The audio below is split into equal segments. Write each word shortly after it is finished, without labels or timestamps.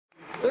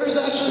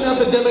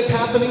epidemic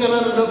happening, and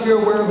I don't know if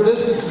you're aware of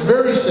this. It's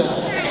very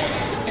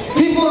sad.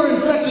 People are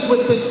infected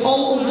with this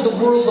all over the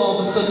world all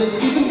of a sudden. It's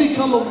even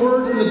become a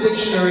word in the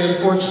dictionary,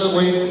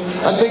 unfortunately.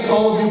 I think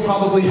all of you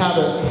probably have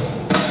it.